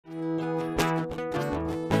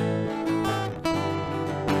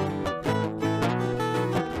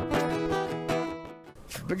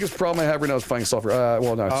biggest problem I have right now is finding sulfur.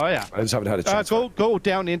 Well, no. Oh yeah. I just haven't had a chance. Go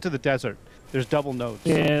down into the desert. There's double nodes.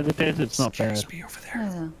 Yeah, the desert's not bad. Me over there.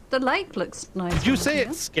 Yeah. The lake looks nice. Did you say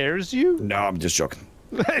it scares you? No, I'm just joking.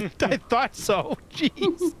 I thought so.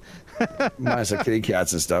 Jeez. Minus like kitty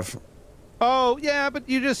cats and stuff. Oh yeah, but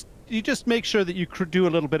you just make sure that you do a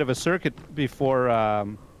little bit of a circuit before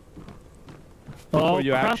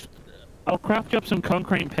you actually. I'll craft you up some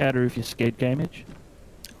concrete powder if you're scared, Gamage.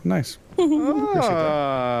 Nice. Ah.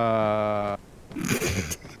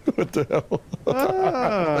 What the hell?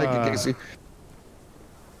 Thank you, Casey.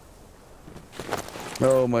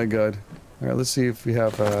 Oh my god. All right, let's see if we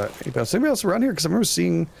have anybody else around here, because I remember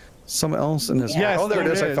seeing someone else in this. Yes, oh, there it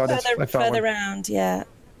is. I found it. I found Further one. around, yeah.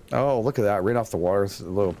 Oh, look at that! Right off the water, it's a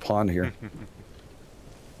little pond here.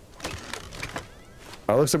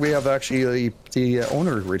 Looks like we have actually the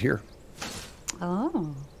owner right here.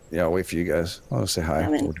 Oh. Yeah, I'll wait for you guys. I'll say hi.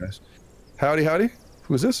 I'm in. Four guys. Howdy, howdy.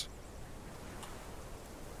 Who is this?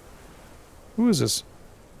 Who is this?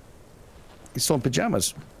 He's still in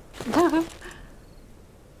pajamas.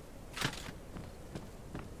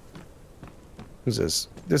 Who's this?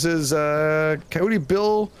 This is Coyote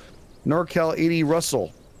Bill, NorCal 80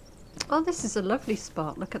 Russell. Oh, this is a lovely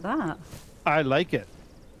spot. Look at that. I like it.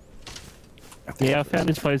 Yeah, I found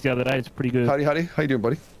this place the other day. It's pretty good. Howdy, howdy. How you doing,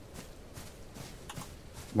 buddy?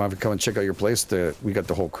 Want to come and check out your place? We got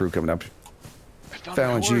the whole crew coming up.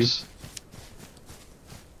 Found you.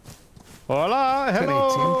 Hola,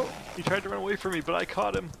 hello. He tried to run away from me, but I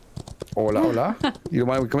caught him. Hola, hola. You don't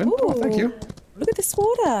mind we come in? Ooh, Oh, thank you. Look at this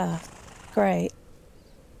water. Great.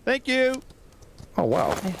 Thank you. Oh,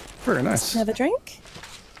 wow. Very nice. Have a drink?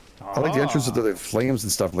 I like the entrance with the flames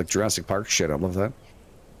and stuff, like Jurassic Park shit. I love that.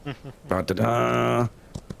 Da-da-da.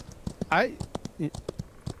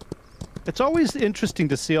 It's always interesting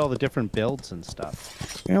to see all the different builds and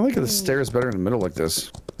stuff. Yeah, I like the stairs better in the middle like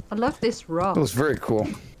this. I love this rock. It was very cool.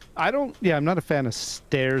 I'm not a fan of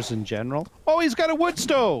stairs in general. Oh, he's got a wood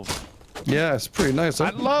stove. Yeah, it's pretty nice.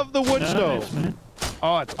 I love the wood stove. Man.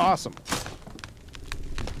 Oh, it's awesome.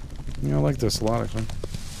 Yeah, I like this a lot, actually.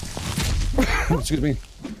 Excuse me.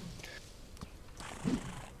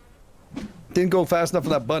 Didn't go fast enough for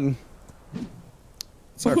that button.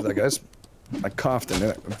 Sorry for that, guys. I coughed in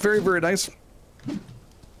it. Very, very nice.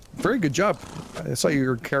 Very good job. I saw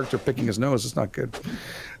your character picking his nose. It's not good.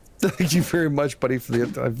 Thank you very much, buddy, for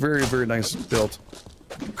the very, very nice build.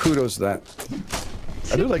 Kudos to that.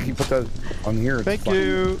 I do like you put that on here. Thank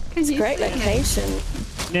you. It's It's a great location.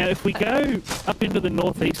 Now, if we go up into the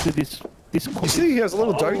northeast of this You see, he has a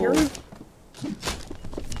little dining area.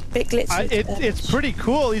 Bit glitchy. It's pretty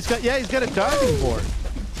cool. He's got a diving board.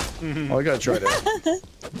 Oh, I gotta try that.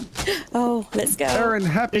 Oh, let's go. Aaron,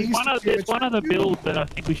 happy Easter. There's one other build that I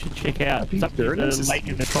think we should check out. It's up in the lake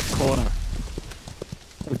in the top corner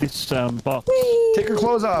with this box. Whee! Take your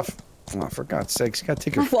clothes off. Oh, for God's sakes, you gotta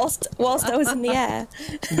take your. Whilst I was in the air.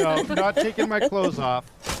 No, not taking my clothes off.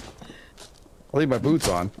 I'll leave my boots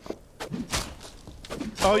on.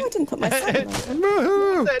 Oh, I didn't put my sandal on.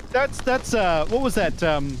 Woohoo! That's what was that?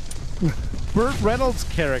 Burt Reynolds'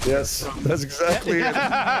 character. Yes, that's exactly it.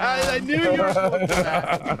 I knew you were going for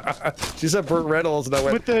that. She said Burt Reynolds, and I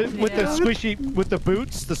went. The squishy the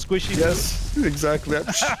boots, the squishy. Yes, exactly.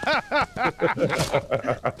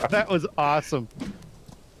 That was awesome.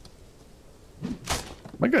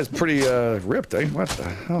 My guy's pretty ripped, eh? What the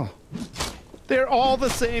hell? They're all the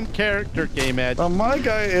same character, Game Edge. My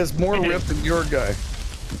guy is more ripped than your guy.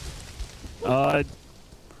 I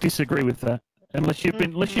disagree with that. Unless you've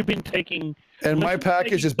been taking. And my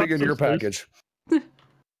package is bigger than your package.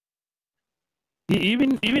 You've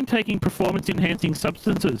been taking performance enhancing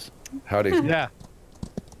substances. Howdy. Yeah.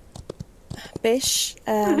 Bish.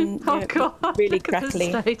 Oh God! Really Look at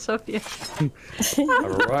crackly. the state of you. A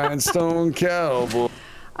rhinestone cowboy.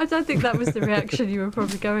 I don't think that was the reaction you were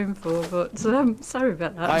probably going for, but sorry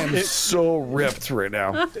about that. I am so ripped right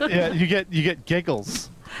now. Yeah, you get giggles.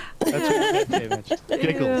 That's what you get, Game Edge.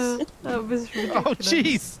 Giggles. Yeah, that was ridiculous. Oh,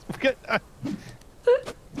 jeez.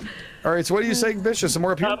 All right, so what are you saying, Bish? Is some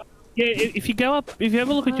more up here? Yeah, if you go up, if you have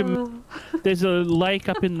a look at your, there's a lake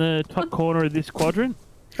up in the top corner of this quadrant.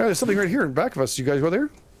 Oh, there's something right here in back of us. You guys go there?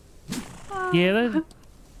 Yeah,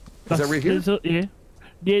 Is that right here?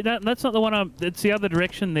 Yeah, that's not the one. It's the other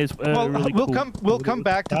direction. There's Well, really we'll cool. come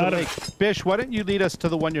back to the lake. Bish, why don't you lead us to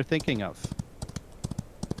the one you're thinking of?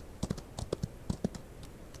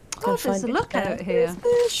 Oh, there's a lookout here.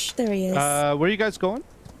 Bish. There he is. Where are you guys going?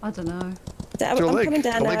 I don't know. I'm To a lake. coming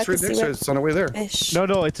down The now. I lake's can right see next to where it. It's on the way there. Bish. No,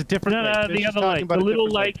 it's a different lake. No, Bish the is other talking lake. about The a little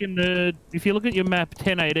different lake in the. If you look at your map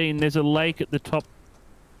 1018, there's a lake at the top.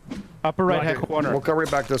 upper right-hand corner. We'll come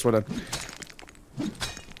right back to this one then.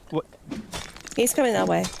 What? He's coming that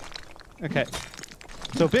way. Okay.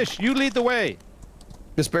 So, Bish, you lead the way.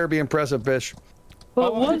 This better be impressive, Bish. Well,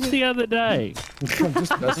 it was the other day. I'm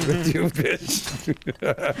just messing with you, Bish.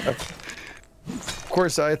 Of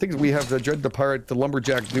course, I think we have the Dread the Pirate, the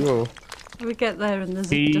Lumberjack duo. We get there and there's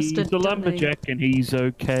He's just a the lumberjack and he's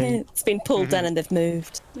okay. It's been pulled down and they've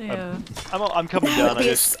moved. Yeah. I'm coming There'll down. I be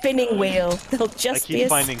a just spinning wheel. There'll just keep be a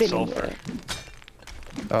finding spinning sulfur. wheel.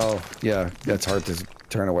 Oh, yeah, that's hard to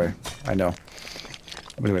turn away. I know.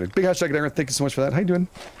 But anyway, big hashtag, Aaron. Thank you so much for that. How you doing?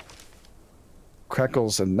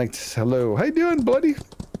 Crackles and Night. Hello. How you doing, Bloody?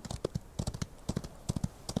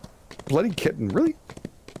 Bloody kitten, really?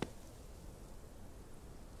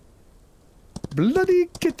 Bloody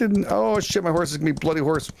kitten. Oh shit, my horse is gonna be bloody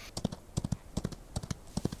horse.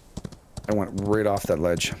 I went right off that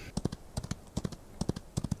ledge.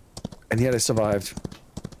 And yet I survived.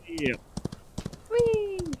 Yeah.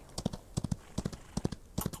 Whee!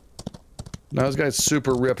 Now this guy's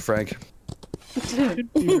super ripped, Frank.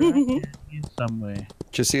 Should be around here somewhere.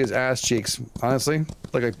 Just see his ass cheeks. Honestly,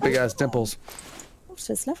 like big ass dimples. Oh,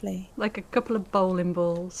 it's lovely. Like a couple of bowling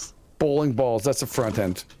balls. Bowling balls. That's the front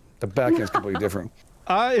end. The back end is completely different.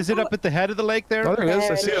 Is it up at the head of the lake there? Oh, there it is. I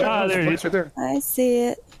There see it it. is. Ah, there it is. Right there. I see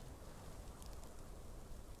it.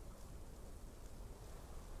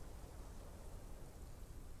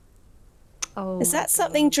 Oh. Is that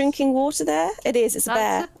something drinking water there? It is. It's a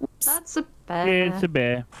bear. That's a bear. Yeah, it's a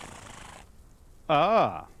bear.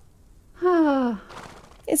 Ah.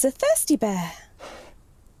 It's a thirsty bear.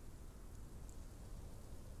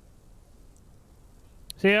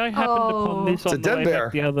 See, I happened upon this It's on a the dead way bear.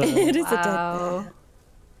 back the other. It is a dead Wow. bear.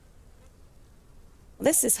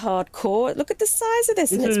 This is hardcore. Look at the size of this,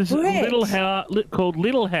 This and it's is a brick. little house called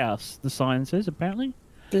Little House. The sign says apparently,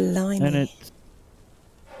 Blimey. and it's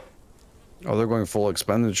Oh, they're going full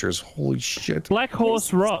expenditures. Holy shit. Black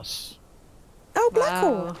Horse Ross. Oh,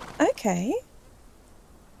 Wow. Blackhawk. Okay.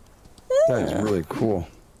 That is really cool.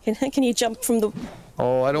 Can you jump from the...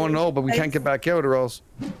 Oh, I don't know, but we can't get back out or else.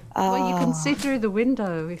 Well, you can see through the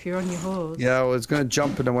window if you're on your horse. Yeah, I was going to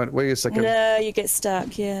jump and I went, wait a second. No, you get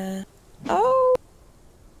stuck, yeah. Oh,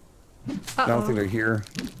 I don't think they're here.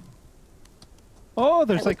 Oh,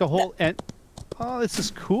 there's like a whole end. Oh, this is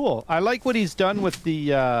cool. I like what he's done with the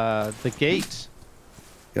gate.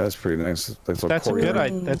 Yeah, that's pretty nice. That's That's a good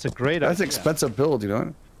idea. That's a great That's idea. expensive build, you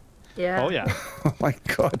know? Yeah. Oh yeah. Oh my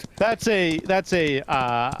god. That's a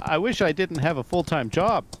I wish I didn't have a full-time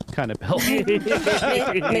job kind of build.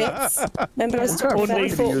 minutes. Remember I was What kind of talking about fort the do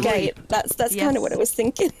you fort use? gate? That's kind Yes. of what I was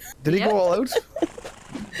thinking. Did he Yep. go all out?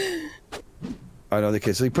 I know the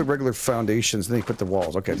case. So he put regular foundations, then he put the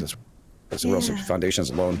walls. Okay, that's the real foundations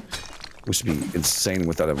alone. We should be insane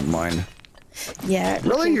with that in mind. Yeah. Really?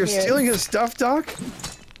 looking You're here. stealing his stuff, Doc?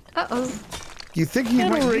 Uh-oh. You think he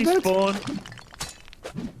It'll might do that? respawn.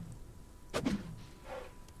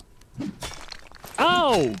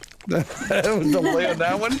 Oh! That was a delay on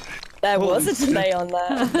that one. There was a Holy delay on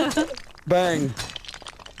that. Bang.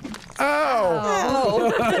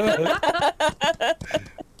 Ow! Oh.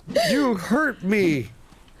 You hurt me.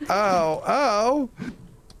 Ow, ow.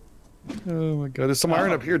 Oh my god. There's some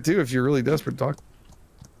iron up here too if you're really desperate, Doc.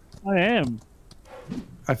 I am.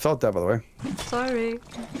 I felt that, by the way. Sorry.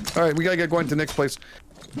 All right, we gotta get going to the next place.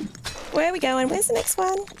 Where are we going? Where's the next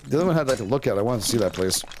one? The other one had like a look at. I wanted to see that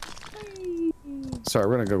place. Sorry,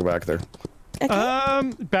 we're gonna go back there.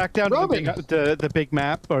 Okay. Back down to Robin. the big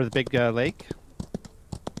map or the big lake.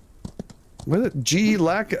 With it, G,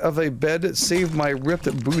 lack of a bed saved my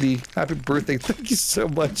ripped booty. Happy birthday! Thank you so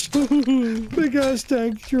much. Big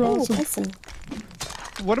hashtag. You're Oh, awesome. bison.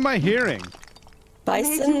 What am I hearing?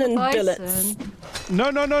 Bison and Bison. billets.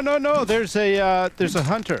 No. There's a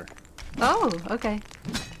hunter. Oh, okay.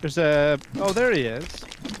 There's a there he is.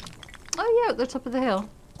 Oh, yeah, at the top of the hill.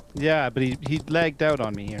 Yeah, but he lagged out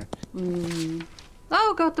on me here.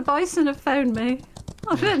 Oh, God, the bison have found me.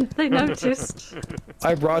 Oh, then they noticed.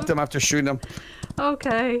 I brought them after shooting them.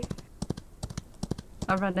 Okay.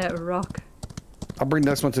 I ran out of rock. I'll bring the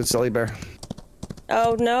next one to Silly Bear.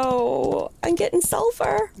 Oh no, I'm getting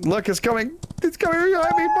sulfur. Look, it's coming. It's coming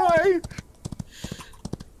behind me. Bye.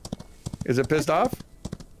 Is it pissed off?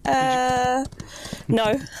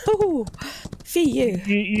 No. Ooh, for you.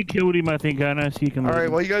 You killed him, I think, Anna, so you can... All right.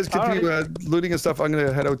 Well, you guys continue looting and stuff. I'm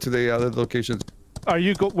gonna head out to the other locations. Are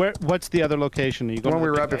you where? What's the other location? Are you The going? one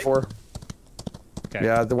to we the were at big lake? before. Okay.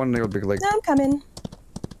 Yeah, the one near the big lake. No, I'm coming.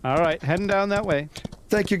 All right, heading down that way.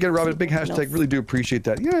 Thank you again, Robin. Big hashtag. Really do appreciate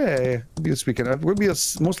that. Yay! It'll be this weekend. We'll be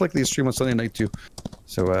most likely a stream on Sunday night too.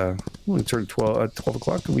 So we'll turn 12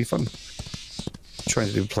 o'clock. It'll be fun.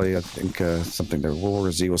 trying to play, I think, something there. World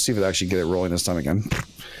War Z. We'll see if it actually get it rolling this time again.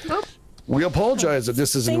 Oh. We apologize that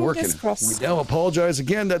this isn't working. Crossed. We now apologize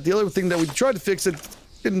again that the other thing that we tried to fix it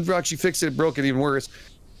didn't actually fix it, broke it even worse.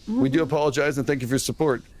 We do apologize and thank you for your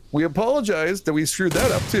support. We apologize that we screwed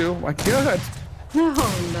that up too. My God.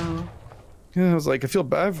 No. Yeah, I was like, I feel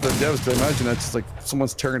bad for the devs to imagine that's just like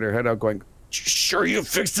someone's tearing their head out going, sure you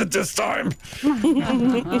fixed it this time.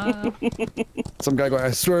 Some guy going,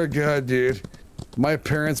 I swear to God, dude, my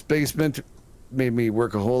parents' basement made me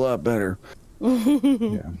work a whole lot better.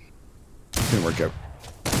 Yeah. Didn't work out.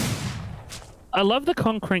 I love the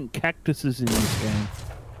concrete cactuses in this game.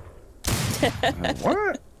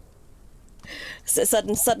 What?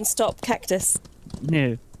 Sudden stop cactus.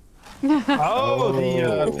 Yeah. Oh,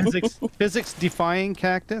 the physics defying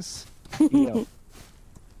cactus. Yeah.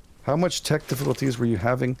 How much tech difficulties were you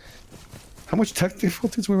having? How much tech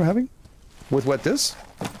difficulties we were having? With what, this?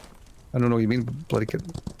 I don't know what you mean, bloody kid.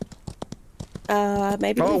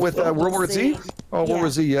 Maybe. Oh, with World War Z? Oh, World War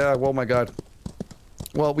Z, yeah. Oh my God.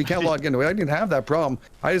 Well, we can't log into it. I didn't have that problem.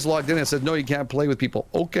 I just logged in and said, no, you can't play with people.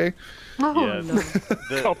 Okay. Oh, Yeah.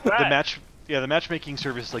 no. The matchmaking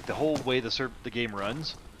service, like the whole way the game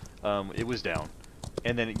runs, it was down,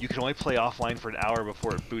 and then you could only play offline for an hour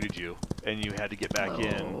before it booted you, and you had to get back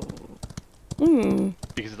in.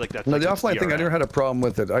 Because like that's No, like the a offline thing, I DRM. never had a problem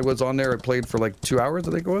with it. I was on there, I played for like 2 hours,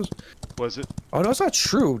 I think it was. Was it? Oh, no, that's not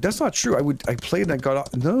true. That's not true. I played and I got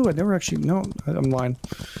off. No, I never actually, no, I'm lying.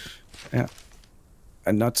 Yeah.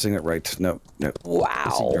 I'm not saying it right. No.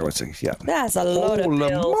 Wow. Yeah. That's a lot of Holy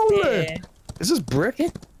bills moly. here. Is this brick?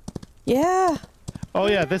 Yeah. Oh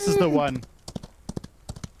yeah, this is the one.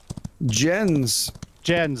 Jen's.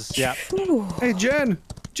 Yeah. Ooh. Hey, Jen.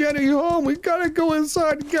 Jen, are you home? We gotta go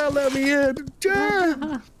inside. You gotta let me in.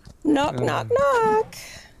 Jen. Knock, knock, knock.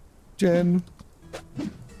 Jen.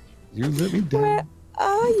 You let me down. Where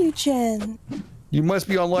are you, Jen? You must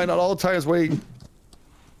be online at all times waiting.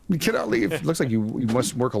 You cannot leave. It looks like you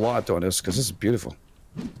must work a lot on this because this is beautiful.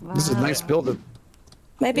 Wow. This is a nice building.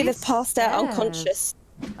 Maybe These they've passed out stairs unconscious.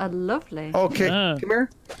 are lovely. Okay, Ah. come here.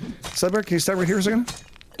 Cyber, can you start right here a second?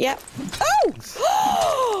 Yep.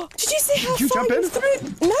 Oh! Did you see how Did you far jump you in?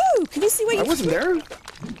 threw? No. Can you see where I you wasn't threw? there.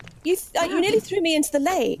 You nearly threw me into the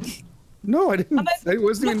lake. No, I didn't. I'm I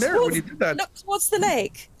wasn't even there when you did that. Look towards the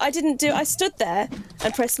lake. I didn't do. I stood there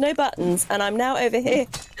and pressed no buttons, and I'm now over here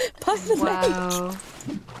by the lake. Wow.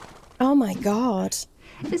 Oh my God.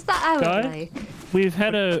 Is that our Guys? lake? We've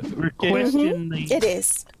had a request in the. It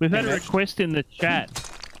is. We've had a request in the chat.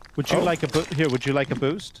 Would you like a here? Would you like a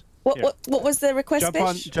boost? What was the request,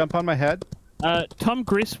 Bish? Jump on my head. Tom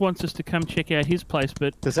Griss wants us to come check out his place,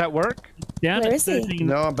 but Does that work? down Where at is he? 13,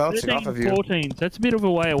 No, I'm bouncing 13, off of you. 14. That's a bit of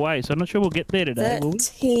a way away, so I'm not sure we'll get there today, will we?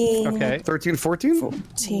 13. Okay. 13, 14?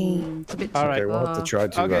 14. It's a bit All too right, Okay, we'll have to far. try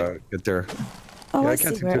to Okay. get there. Oh, Yeah, I I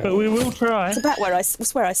can't see see where. too. But we will try. It's about where I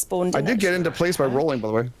spawned in. I did get into place by rolling, by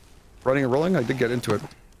the way. Running and rolling, I did get into it.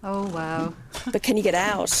 Oh, wow. But can you get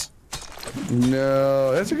out?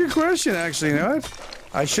 No, that's a good question, actually. You know what?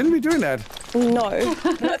 I shouldn't be doing that. No.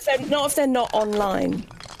 not if they're not online.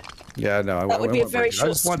 Yeah, no. That would be a very I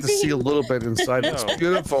just short want to see a little bit inside. It's No.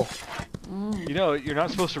 beautiful. You know, you're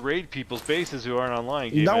not supposed to raid people's bases who aren't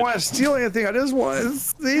online. You don't David. want to steal anything. I just want to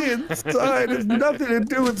see inside. It's nothing to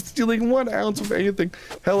do with stealing 1 ounce of anything.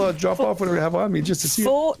 Hell, I'll drop off whatever I have on me just to see it.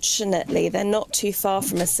 Fortunately, they're not too far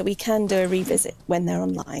from us, so we can do a revisit when they're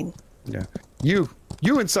online. Yeah. You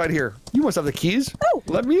inside here. You must have the keys. Oh.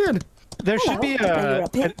 Let me in. There should be You're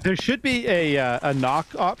up here. there should be a knock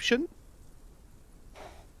option.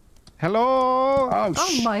 Hello.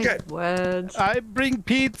 Oh, my shit. word. I bring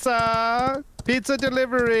pizza. Pizza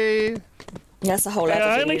delivery. That's a whole I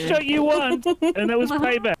other only video. shot you once, and that was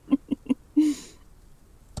payback.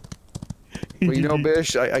 Well, you know,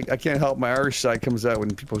 Bish, I can't help my Irish side comes out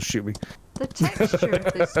when people shoot me. The texture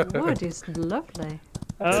of this wood is lovely.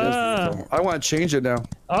 Ah, I want to change it now.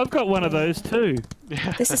 I've got one of those too.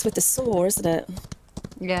 This is with the saw, isn't it?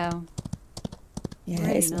 Yeah, Yeah,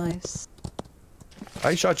 really it's nice.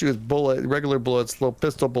 I shot you with regular bullets, little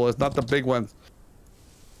pistol bullets, not the big ones.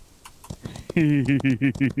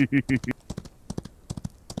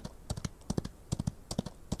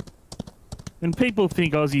 And people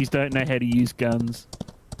think Aussies don't know how to use guns.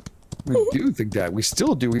 We do think that. We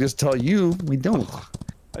still do. We just tell you we don't.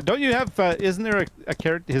 Don't you have? Isn't there a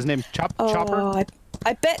character? His name's Chopper. Oh,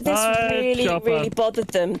 I bet this really, Chopper. really bothered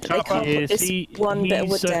them that they Chopper. can't put this one bit of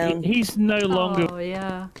wood down. He's no longer. Oh,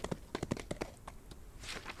 yeah.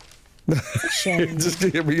 Shame. Just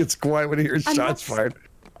it's quiet when he hears And shots that's- fired.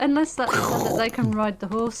 Unless that's so that they can ride the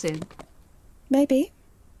horse in. Maybe.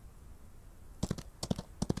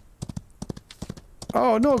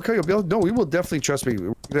 Oh no, okay, Bill. No, we will definitely, trust me.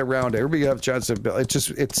 We'll get around. Everybody have a chance to.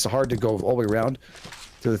 It's hard to go all the way around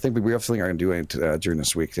to the thing, but we definitely are going to do it during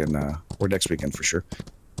this week and or next weekend for sure.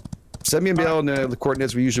 Send me a mail and the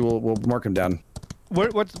coordinates. We usually we'll mark them down.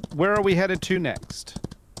 Where are we headed to next?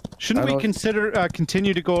 Shouldn't we consider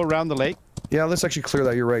continue to go around the lake? Yeah, let's actually clear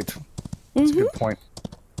that. You're right. That's a good point.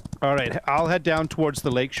 All right, I'll head down towards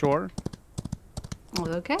the lake shore.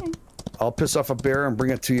 Okay. I'll piss off a bear and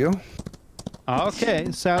bring it to you.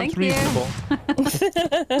 Okay, sounds Thank you.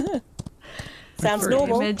 Sounds Very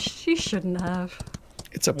normal. Image you shouldn't have.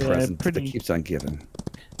 It's a present that keeps on giving.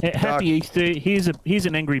 Happy Easter. Here's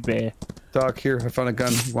an angry bear. Doc, here, I found a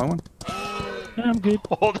gun. You want one? I'm good.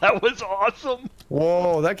 Oh, that was awesome.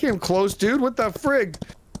 Whoa, that came close, dude. What the frig?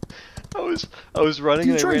 I was running Did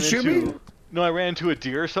you and I try ran to shoot me? into no, I ran into a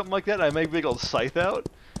deer or something like that. And I made a big old scythe out,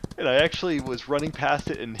 and I actually was running past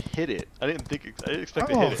it and hit it. I didn't expect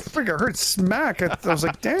to hit it. Frig, I heard smack. I was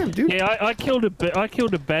like, damn, dude. Yeah, I killed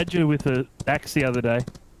a badger with an axe the other day.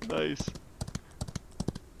 Nice.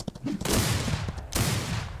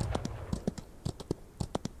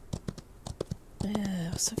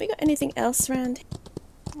 So have we got anything else around?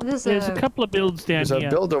 There's a couple of builds down There's here.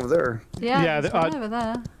 a build over there. Yeah, there's one over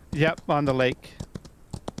there. Yep, on the lake.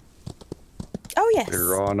 Oh yes.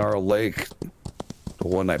 They're on our lake. The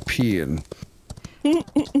one I pee in.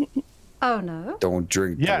 Oh no. Don't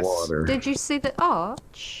drink the water. Did you see the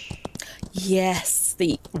arch? Yes,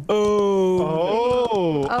 the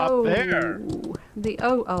Oh, up there. The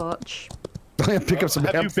O arch. Pick up some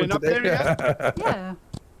Have you been up there yet? Yeah.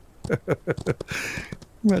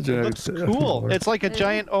 Imagine It looks cool. It's like a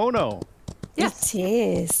giant Ono. Yes. It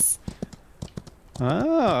is.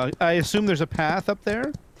 Ah, I assume there's a path up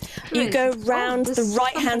there? You go round there's the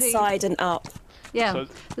right-hand somebody- side and up. Yeah. So,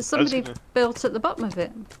 There's somebody gonna- built at the bottom of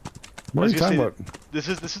it. What are you talking about? This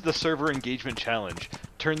is the server engagement challenge.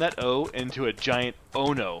 Turn that O into a giant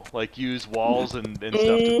Ono. Like use walls and stuff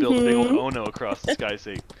to build a big old Ono across the sky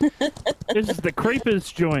sea. This is the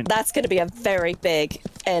creepers joint. That's going to be a very big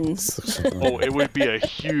N. Oh, it would be a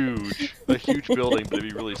huge building, but it'd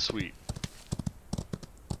be really sweet.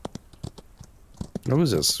 What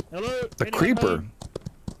is this? Hello. The anyone creeper. home?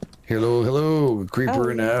 Hello, hello, creeper Oh,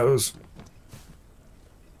 in the house.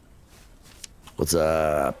 What's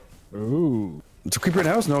up? Ooh. It's a creeper in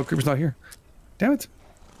the house? No, creeper's not here. Damn it.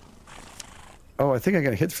 Oh, I think I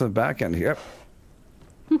got hit from the back end. Yep.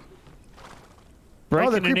 Oh, the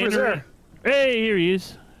Breaking and creeper's entering. there. Hey, here he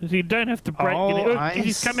is. So you don't have to break it. Oh, Oh, I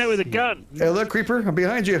he's come out with a gun. Hey, look, creeper, I'm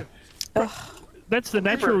behind you. That's the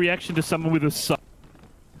natural reaction to someone with a sight.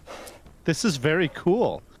 This is very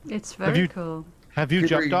cool. It's very you- cool. Have you Creeper,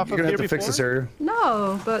 jumped off you're of gonna here have to fix this before? area.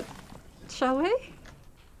 No, but shall we?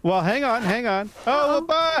 Well, hang on. Oh,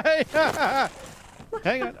 bye!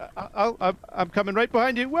 Hang on, I'm coming right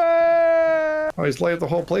behind you. Whoa! Oh, he's lighting up the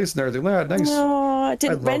whole place and everything. Yeah, nice. Oh, it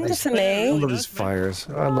didn't love render these- for I me. love these fires.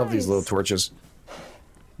 I love these little torches.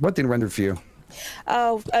 What didn't render for you?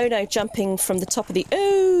 Oh no, jumping from the top of the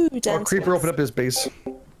ooh down. Oh, creeper opened up his base.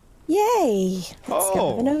 Yay! Let's go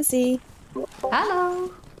have a nosy.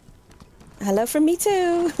 Hello. Hello from me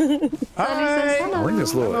too. Sally says Hi. hello. I like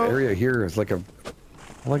this little area here. It's like a.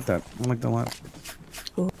 I like that. I like that a lot.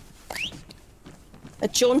 A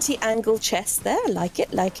jaunty angle chest there. Like it.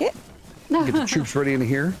 Get the troops ready in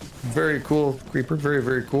here. Very cool, creeper. Very,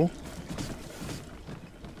 very cool.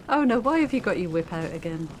 Oh no, why have you got your whip out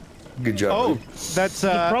again? Good job. Oh, buddy. that's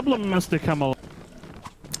The problem must have come along.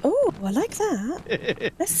 Oh, I like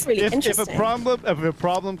that. That's really if interesting. a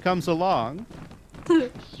problem comes along.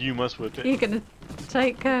 You must whip it. You're gonna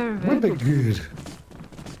take care of What it. a good.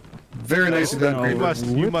 Very nicely done, No, creeper.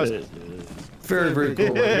 You must. Very, very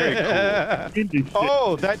cool. Very cool.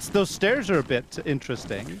 Oh, those stairs are a bit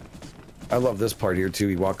interesting. I love this part here too.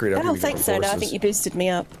 You walk right up. I and don't you think got so. No, I horses. think you boosted me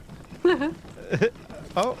up.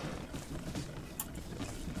 Oh,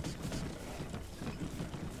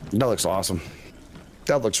 That looks awesome.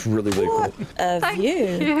 That looks really, really What cool. a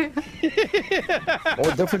view. Oh,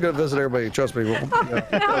 definitely gonna visit everybody. Trust me. Yeah. I'm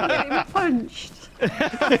getting punched.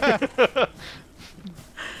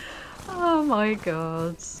 Oh my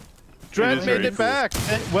god. Dread is made very it back.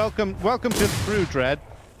 Welcome to the crew, Dread.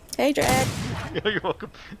 Hey, Dread. You're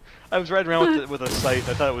welcome. I was riding around with a scythe.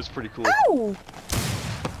 I thought it was pretty cool. Oh,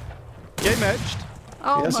 Game edged.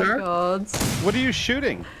 Oh Yes, my sir? god. What are you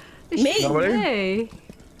shooting? me. Nobody? Hey.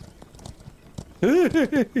 All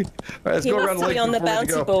right, let's He go around must the be lake on the before we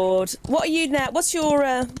bounty go. board. What are you now? What's your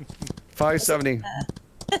 570.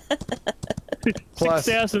 Plus.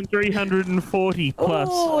 6,340 plus.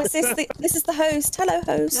 Oh, is this the host? Hello,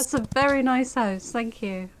 host. That's a very nice house, thank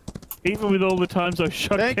you. Even with all the times I've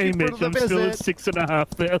shot Thank you game for edge, the I'm still at visit.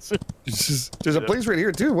 6,500. There's a place right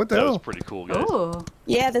here too. What the That was hell? pretty cool, guys. Oh,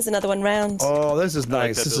 Yeah, there's another one round. Oh, this is I like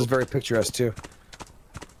nice. that This is build. very picturesque too.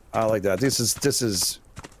 I like that. This is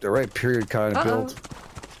the right period kind of build.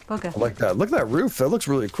 bugger. I like that. Look at that roof. That looks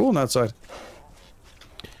really cool on that side.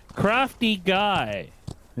 Crafty guy.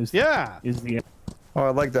 Yeah. Is the Oh, I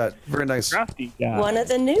like that. Very nice. crafty guy. One of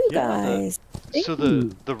the new guys. So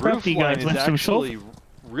the roof Crafty line guys is left some actually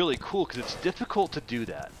really cool because it's difficult to do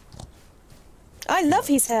that. I love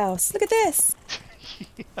his house. Look at this.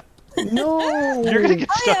 No. You're gonna get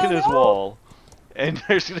stuck in this know. wall, and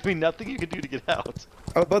there's gonna be nothing you can do to get out.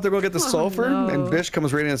 I'm about to go get the sulfur, no. and Bish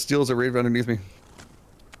comes right in and steals it right underneath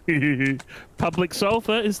me. Public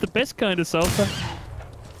sulfur is the best kind of sulfur.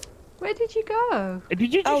 Where did you go? Did you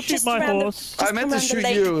just Oh, shoot just my around the- horse? I meant to around the shoot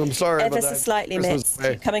lake you. I'm sorry Ever about so that. slightly Christmas missed.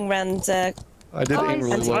 Day. Coming round. I did Oh, aim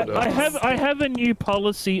really I low. see. though. I have a new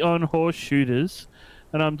policy on horse shooters,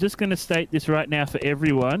 and I'm just going to state this right now for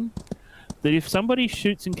everyone: that if somebody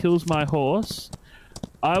shoots and kills my horse,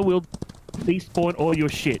 I will despawn all your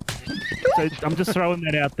shit. So I'm just throwing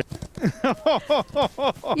that out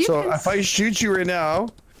there. You So can, if I shoot you right now,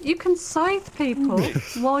 you can scythe people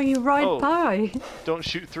while you ride Oh. by. Don't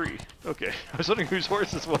shoot 3. Okay, I was wondering whose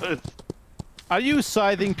horse this was. Are you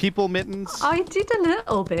scything people, Mittens? I did a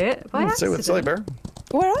little bit by say what's silly accident.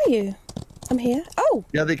 bear. Where are you? I'm here. Oh,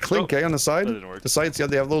 Yeah, they clink, Oh, on the side. that didn't work. The sides, yeah,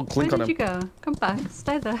 they have a little Where clink on did them. you go? Come back.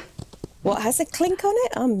 Stay there. what has a clink on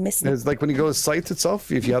it? I'm missing. It's like when you go to sight itself.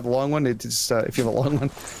 If you have the long one, it just if you have a long one,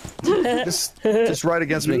 just ride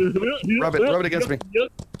against me. Rub it against me.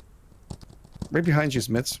 Right behind you,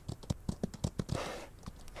 Smits.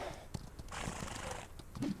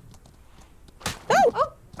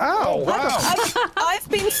 Oh, Ow! Wow! I've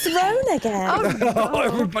been thrown again. Oh,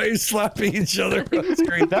 everybody's slapping each other. on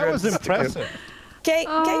screen. That was impressive. Game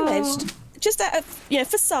Oh. edged. Just out of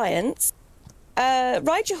for science,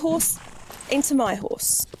 ride your horse into my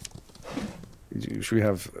horse. Should we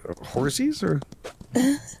have horsies or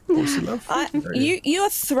horsey love? You are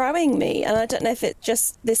throwing me, and I don't know if it's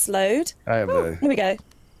just this load. I have Here we go.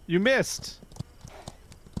 You missed.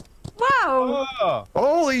 Wow! Oh.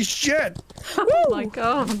 Holy shit! Oh my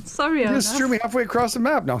god. Sorry, You Anna. just threw me halfway across the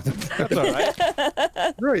map. No, that's all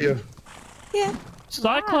right. Where are you? Yeah.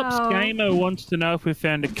 Cyclops Wow. Gamer wants to know if we've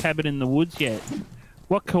found a cabin in the woods yet.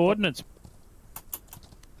 What coordinates?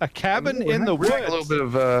 A cabin in the We're having woods. a little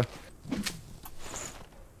bit of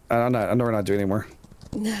I know we're not doing anymore.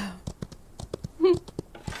 No. All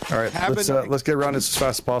right, Cabin- let's get around this as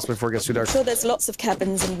fast as possible before it gets too dark. Sure, there's lots of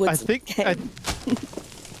cabins and woods. I think.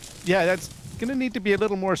 Yeah, that's gonna need to be a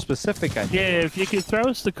little more specific. I think. Yeah, if you could throw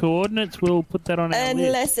us the coordinates, we'll put that on our list.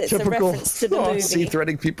 Unless it's a reference to the sea movie.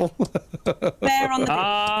 threading people. Bear on the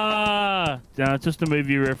Ah, no, it's just a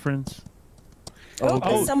movie reference. Oh,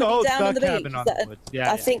 there's somebody down the on the cabin beach. on That- the woods.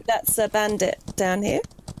 Yeah, I think that's a bandit down here.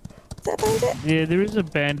 Is that a bandit? Yeah, there is a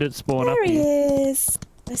bandit spawn up There he here. is.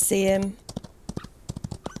 I see him.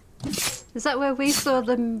 Is that where we saw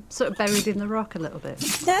them sort of buried in the rock a little bit?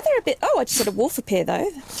 Now they're a bit. Oh, I just had a wolf appear though.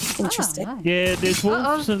 Interesting. Oh, nice. Yeah, there's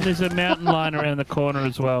wolves Uh-oh. and there's a mountain lion around the corner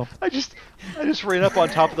as well. I just ran up on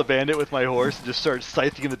top of the bandit with my horse and just started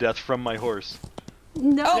scything him to death from my horse.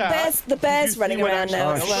 No. Oh, Yeah, the bear's see running what around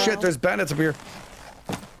now Oh as well. shit! There's bandits up here.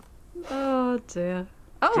 Oh dear.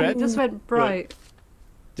 Oh, Dread- it just went bright.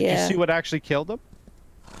 Did Yeah. you see what actually killed him?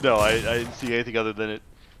 No, I didn't see anything other than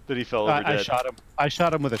that he fell over I dead. shot him. I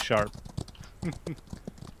shot him with a sharp.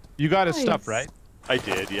 You got his stuff, Nice. right? I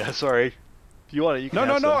did, yeah. Sorry. If you want it, you can.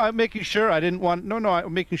 No. have some. I'm making sure. I didn't want. No.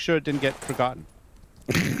 I'm making sure it didn't get forgotten.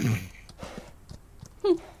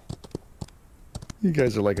 You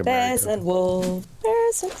guys are like a Bears and wolves.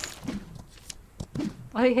 Bears and...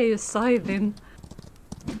 I hear you scything.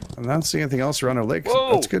 I'm not seeing anything else around our lake.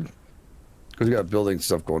 Whoa! That's good. Because we got building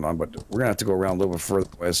stuff going on, but we're gonna have to go around a little bit further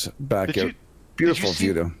west. Back Did out. you- Beautiful did you see-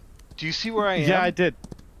 view, though. Do you see where I am? Yeah, I did.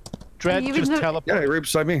 Dread you in just the- teleported. Yeah, right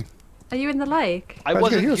beside me. Are you in the lake? I How'd you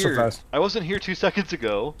wasn't get here here. so fast? I wasn't here 2 seconds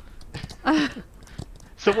ago.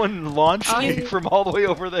 Someone launched me I- from all the way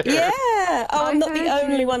over there. Yeah. Oh, I'm not the heard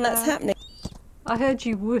only you, one that's happening. I heard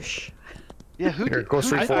you whoosh. Yeah, who Here, did? go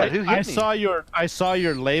straight who, forward. Who hit I me? saw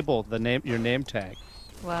your label, your name tag.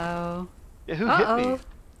 Wow. Yeah, who hit Uh-oh. me?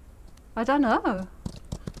 I don't know.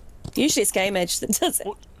 Usually it's Game Edge that does it.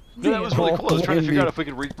 No, that was really Oh, cool. I was trying to blame figure out me. if we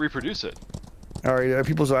could reproduce it. All right,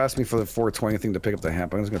 people asked me for the 420 thing to pick up the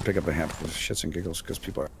hamp. I'm just gonna pick up the hamp for shits and giggles because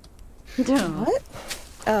people are. What?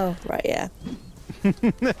 Oh, right, yeah.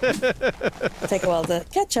 Take a while to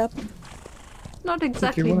catch up. Not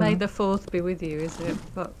exactly wanna- May the 4th be with you, is it?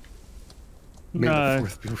 But May the No.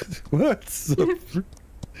 4th be with- What?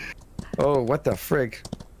 Oh, what the frig?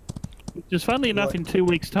 Just funnily enough, in 2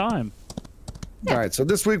 weeks' time. All right, so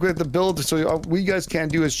this week we have to build. So what you guys can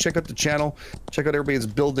do is check out the channel, check out everybody's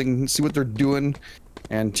building, see what they're doing,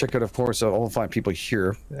 and check out, of course, all the fine people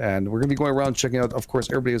here. And we're gonna be going around checking out. Of course,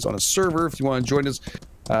 everybody is on a server. If you want to join us,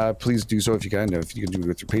 please do so if you can. If you can do it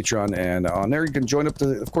with your Patreon, and on there you can join up.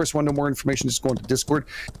 Of course, want to know more information? Just go into Discord.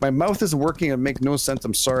 My mouth isn't working. It makes no sense.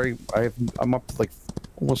 I'm sorry. I'm up to like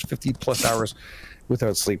almost 50+ hours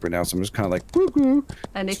without sleep right now, so I'm just kind of like woo-hoo.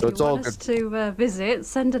 And if So you it's all want us to visit,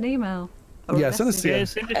 send an email. Or a Yeah, send us message.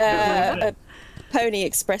 Send it to Pony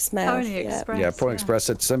Express mail. Pony Express. Yeah, Pony Express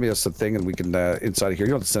it. Send me us a thing, and we can inside of here.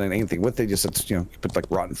 You don't have to send anything with it. Just put like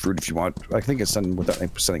rotten fruit if you want. I think it's send without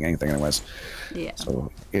sending anything, anyways. Yeah.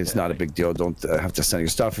 So it's not a big deal. Don't have to send your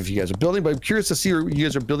stuff if you guys are building. But I'm curious to see what you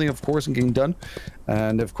guys are building, of course, and getting done.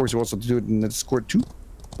 And of course, you also do it in the Discord too.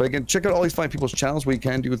 But again, check out all these fine people's channels. What you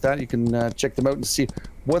can do with that, you can check them out and see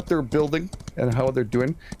what they're building and how they're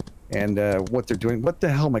doing, and what they're doing. What the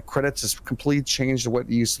hell? My credits has completely changed to what it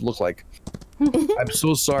used to look like. I'm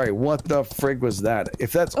so sorry. What the frig was that?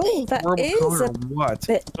 If that's That horrible is color a or what?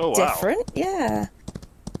 bit Oh, wow. different. Yeah.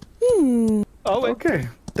 Oh, Okay,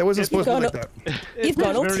 that wasn't supposed to be like that. You've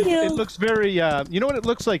gone all very, teal. it looks very. You know what it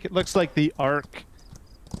looks like? It looks like the Ark.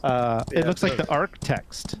 It looks like the Ark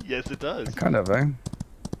text. Yes, it does. Kind of, eh?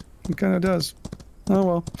 It kind of does. Oh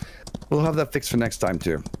well, we'll have that fixed for next time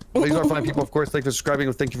too. These are fine people, of course. Thank you for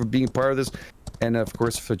subscribing. Thank you for being part of this, and of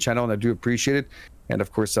course for the channel, and I do appreciate it. And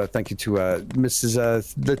of course, thank you to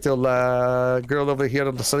Mrs. Little girl over here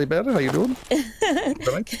on the sunny bed. How you doing?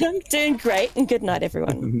 I'm doing great, and good night,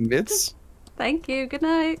 everyone. Mitz, Thank you. Good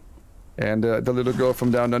night. and the little girl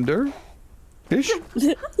from down under. Fish.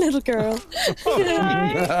 Little girl. Good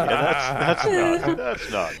night. Yeah,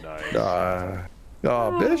 that's not nice.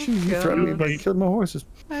 Oh, Bish, you threatened me by killing my horses.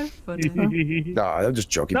 How funny. Nah, I'm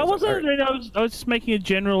just joking. That wasn't. I was just making a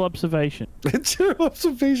general observation. It's your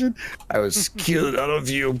observation. I was killed out of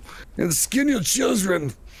you and skin your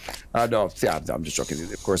children. No, yeah, I'm just joking.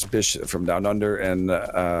 Of course, Bish from Down Under, and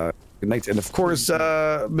good night. And of course,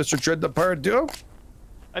 Mr. DreadPirateDuo.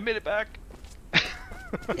 I made it back.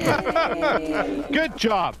 Good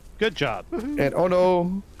job. Good job. And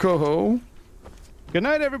Ono Koho. Good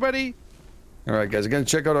night, everybody. All right, guys. Again,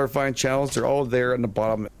 check out our fine channels. They're all there in the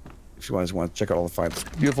bottom. If you guys want to check out all the fine, it's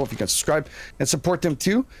beautiful. If you can subscribe and support them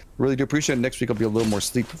too, really do appreciate it. Next week I'll be a little more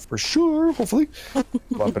sleep for sure. Hopefully, a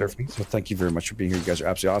lot better for me. So thank you very much for being here. You guys are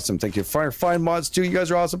absolutely awesome. Thank you, fine mods too. You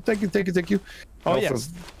guys are awesome. Thank you, thank you, thank you. Oh Also, yes.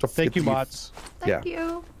 don't Thank forget you, to- mods. Thank Yeah.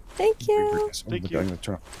 you. Thank you. Thank you. I'm gonna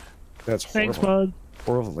turn off. That's horrible. Thanks, bud.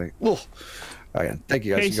 Horribly. Ugh. Again, thank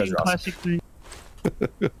you guys. You guys Casing are awesome.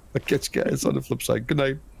 classic. I'll catch you guys on the flip side. Good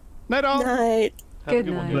night. Night all. Night. Have a Good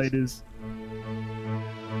good one, night. guys. Laters.